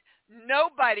choice.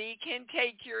 Nobody can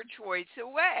take your choice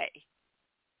away.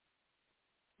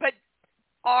 But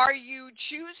are you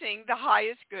choosing the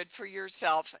highest good for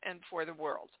yourself and for the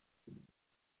world?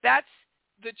 That's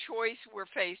the choice we're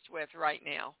faced with right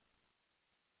now.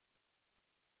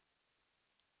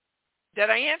 Did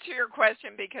I answer your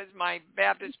question? Because my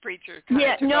Baptist preacher kind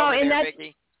of took over there,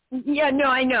 Vicki. Yeah, no,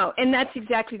 I know. And that's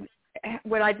exactly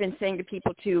what I've been saying to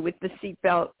people, too, with the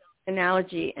seatbelt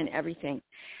analogy and everything.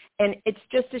 And it's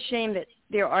just a shame that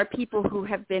there are people who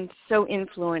have been so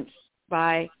influenced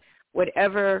by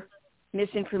whatever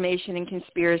misinformation and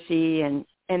conspiracy, and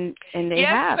they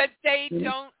have. Yes, but they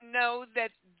don't know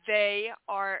that they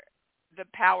are the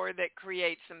power that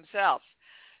creates themselves.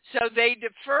 So they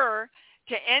defer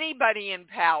to anybody in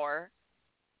power.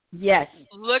 Yes.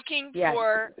 Looking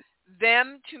for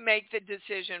them to make the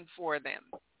decision for them.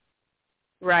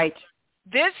 Right.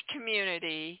 This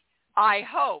community, I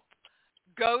hope,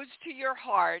 goes to your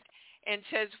heart and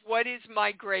says, what is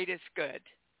my greatest good?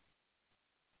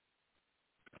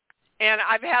 And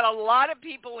I've had a lot of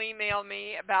people email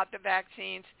me about the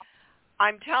vaccines.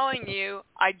 I'm telling you,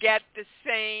 I get the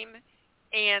same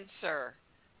answer.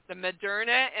 The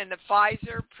Moderna and the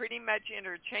Pfizer, pretty much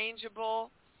interchangeable.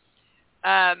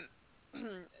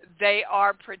 They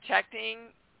are protecting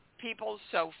people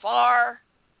so far.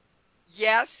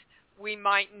 Yes, we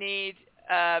might need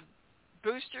a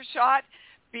booster shot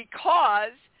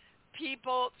because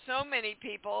so many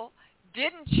people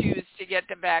didn't choose to get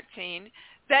the vaccine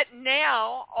that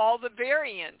now all the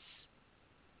variants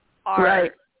are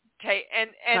right.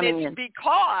 And it's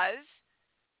because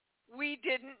we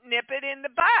didn't nip it in the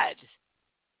bud.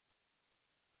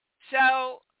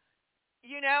 So,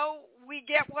 we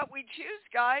get what we choose,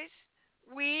 guys.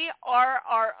 We are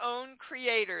our own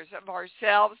creators of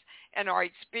ourselves and our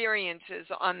experiences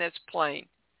on this plane.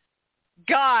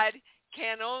 God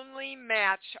can only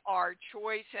match our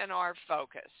choice and our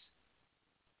focus.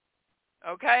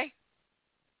 Okay?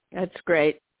 That's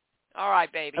great. All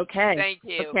right, baby. Okay. Thank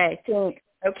you. Okay, thanks.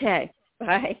 Okay,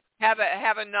 bye. Have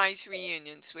a nice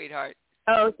reunion, sweetheart.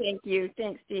 Oh, thank you.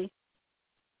 Thanks, Dee.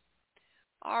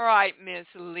 All right, Miss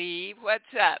Lee, what's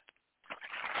up?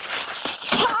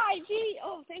 Hi, Dee.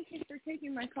 Oh, thank you for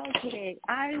taking my call today.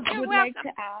 I would like to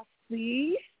ask,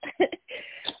 please.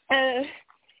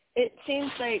 It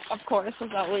seems like, of course, as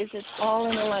always, it's all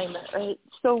in alignment, right?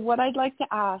 So what I'd like to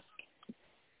ask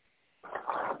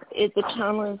is the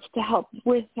challenge to help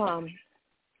with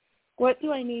what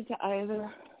do I need to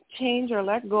either change or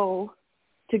let go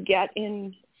to get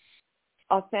in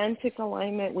authentic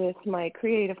alignment with my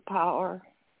creative power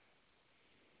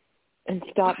and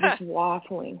stop this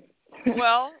waffling.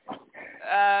 Well,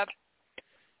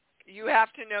 You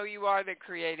have to know you are the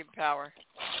creative power.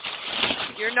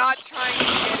 You're not trying to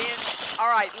get in. All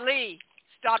right, Lee,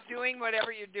 stop doing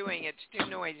whatever you're doing. It's too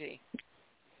noisy.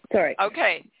 Sorry.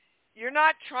 Okay. You're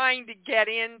not trying to get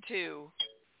into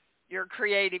your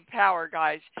creative power,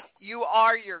 guys. You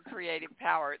are your creative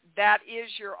power. That is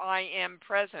your I am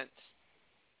presence.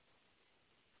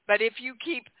 But if you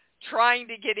keep trying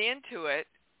to get into it,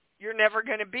 you're never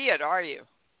going to be it, are you?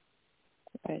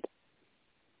 Right.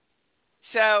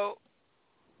 So,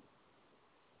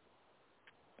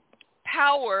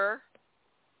 power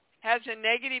has a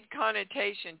negative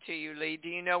connotation to you, Lee. Do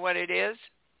you know what it is?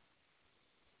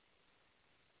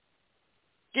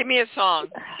 Give me a song,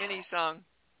 any song.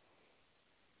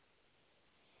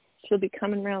 She'll be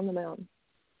coming round the mountain.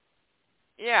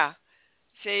 Yeah.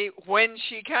 See, when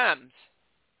she comes.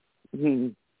 Mm-hmm.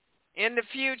 In the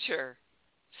future,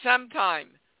 sometime,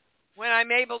 when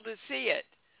I'm able to see it.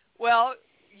 Well,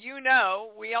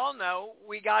 we all know,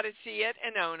 we got to see it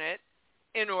and own it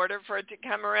in order for it to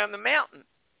come around the mountain.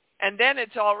 And then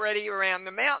it's already around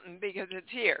the mountain because it's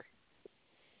here.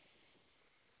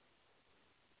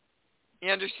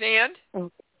 You understand?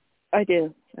 Oh, I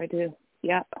do.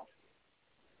 Yeah.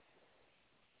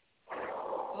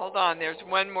 Hold on. There's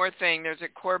one more thing. There's a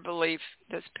core belief.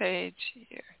 This page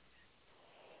here.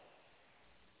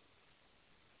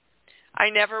 I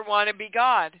never want to be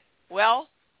God. Well,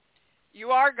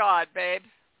 you are God, babe.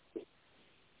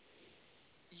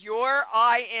 Your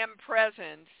I am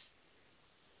presence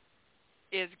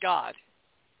is God.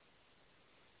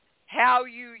 How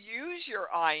you use your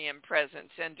I am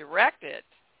presence and direct it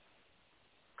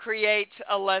creates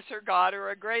a lesser God or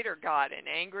a greater God, an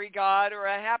angry God or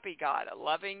a happy God, a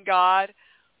loving God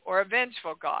or a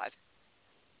vengeful God.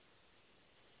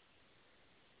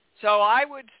 So I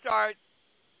would start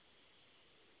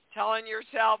telling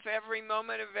yourself every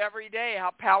moment of every day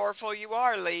how powerful you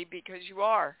are, Lee, because you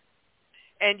are.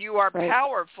 And you are right.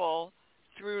 powerful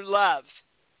through love.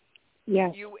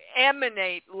 Yes. You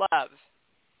emanate love.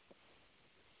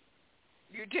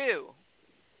 You do.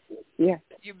 Yes.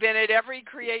 You've been at every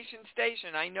creation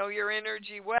station. I know your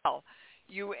energy well.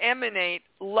 You emanate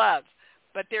love.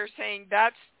 But they're saying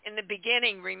that's in the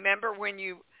beginning. Remember when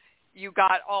you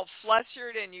got all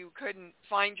flustered and you couldn't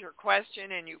find your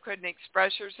question and you couldn't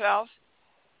express yourself?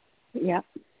 Yeah.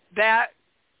 That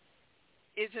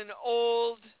is an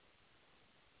old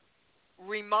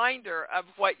reminder of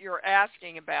what you're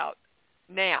asking about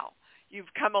now.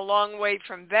 You've come a long way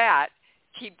from that.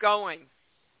 Keep going.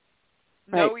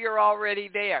 Right. Know you're already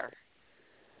there.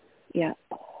 Yeah.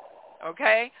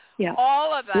 Okay? Yeah.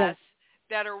 All of us yeah.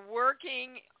 that are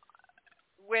working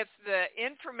with the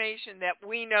information that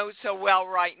we know so well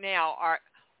right now,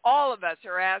 all of us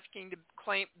are asking to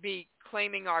be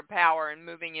claiming our power and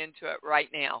moving into it right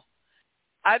now.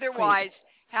 Otherwise,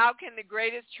 how can the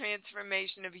greatest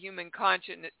transformation of human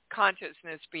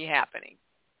consciousness be happening?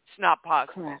 It's not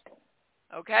possible. Correct.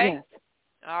 Okay? Yes.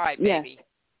 All right, yes. baby.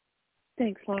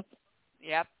 Thanks, love.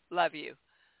 Yep, love you.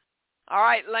 All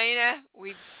right, Lena,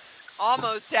 we've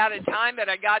almost out of time, but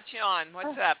I got you on.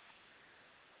 What's up?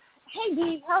 Hey,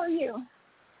 Dee, how are you?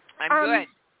 I'm good.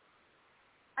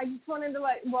 I just wanted to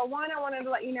I wanted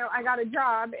to let you know I got a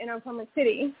job in Oklahoma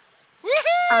City.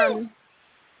 Woohoo!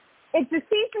 It's a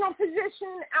seasonal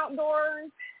position outdoors,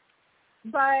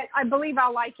 but I believe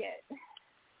I'll like it.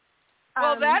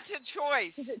 Well, that's a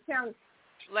choice. It sounds,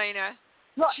 Lena.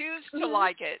 Well, choose to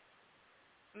like it.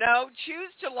 No,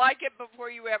 choose to like it before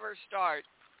you ever start.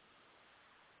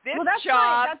 This that's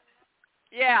job, right.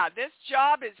 yeah, this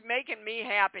job is making me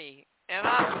happy, and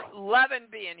I'm loving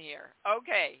being here.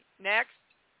 Okay, next.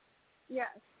 Yes.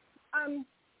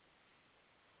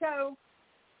 So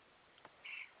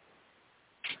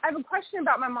I have a question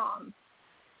about my mom.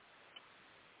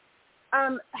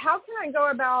 How can I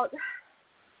go about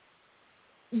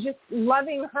just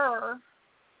loving her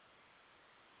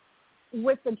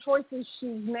with the choices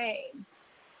she's made?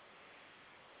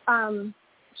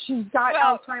 She's got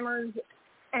Alzheimer's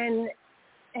and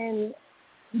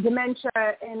dementia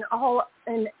and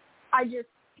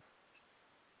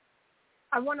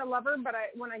I want to love her, but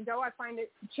when I go, I find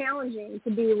it challenging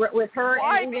to be with her.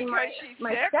 Why? And even Because my she's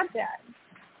sick? stepdad.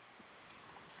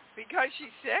 Because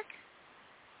she's sick?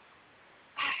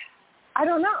 I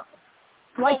don't know.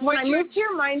 Like well, when I moved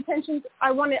here, my intentions,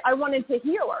 I wanted to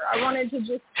heal her. I wanted to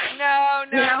just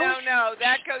No.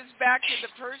 That goes back to the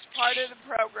first part of the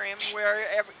program where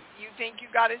you think you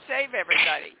got to save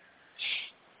everybody.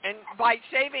 And by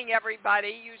saving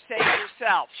everybody, you save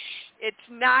yourself. It's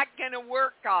not going to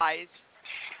work, guys.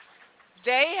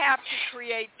 They have to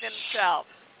create themselves.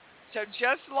 So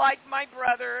just like my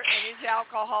brother and his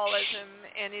alcoholism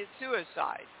and his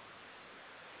suicide,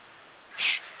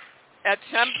 At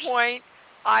some point,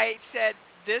 I said,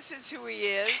 this is who he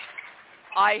is.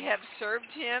 I have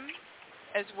served him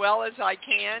as well as I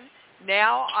can.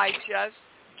 Now I just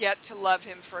get to love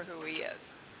him for who he is.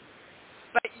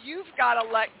 But you've got to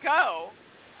let go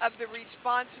of the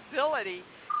responsibility.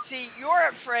 See, you're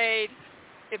afraid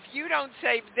if you don't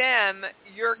save them,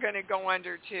 you're going to go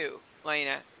under too,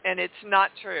 Lena. And it's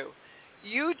not true.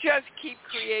 You just keep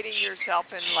creating yourself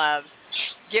in love,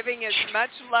 giving as much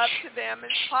love to them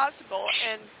as possible,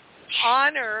 and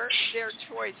honor their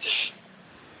choices.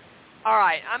 All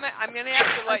right, I'm going to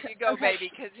have to let you go, baby,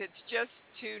 because it's just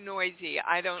too noisy.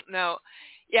 I don't know.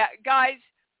 Yeah, guys,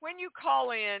 when you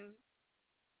call in,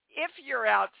 if you're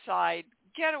outside,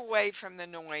 get away from the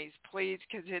noise, please,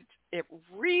 because it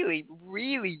really,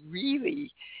 really,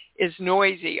 really is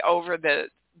noisy over the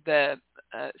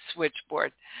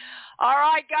switchboard. All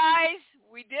right, guys,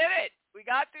 we did it. We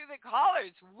got through the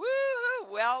callers.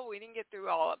 Woo! Well, we didn't get through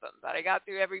all of them, but I got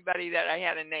through everybody that I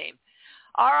had a name.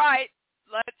 All right,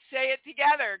 let's say it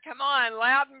together. Come on,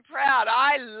 loud and proud.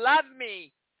 I love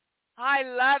me. I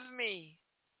love me.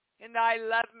 And I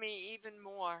love me even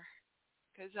more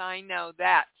because I know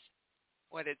that's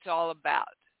what it's all about.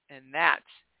 And that's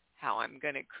how I'm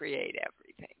going to create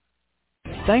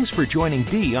everything. Thanks for joining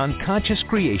Dee on Conscious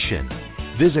Creation.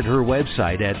 Visit her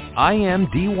website at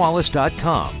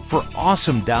imdwallace.com for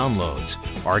awesome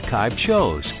downloads, archived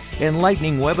shows,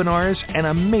 enlightening webinars, and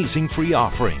amazing free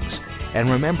offerings. And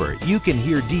remember, you can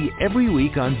hear Dee every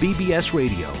week on BBS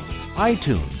Radio,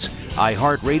 iTunes,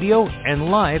 iHeartRadio, and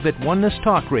live at Oneness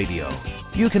Talk Radio.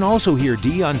 You can also hear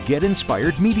Dee on Get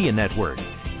Inspired Media Network,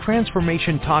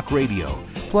 Transformation Talk Radio,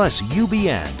 plus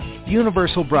UBN,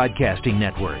 Universal Broadcasting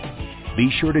Network. Be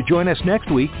sure to join us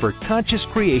next week for Conscious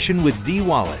Creation with Dee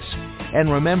Wallace. And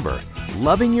remember,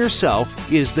 loving yourself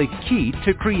is the key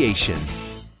to creation.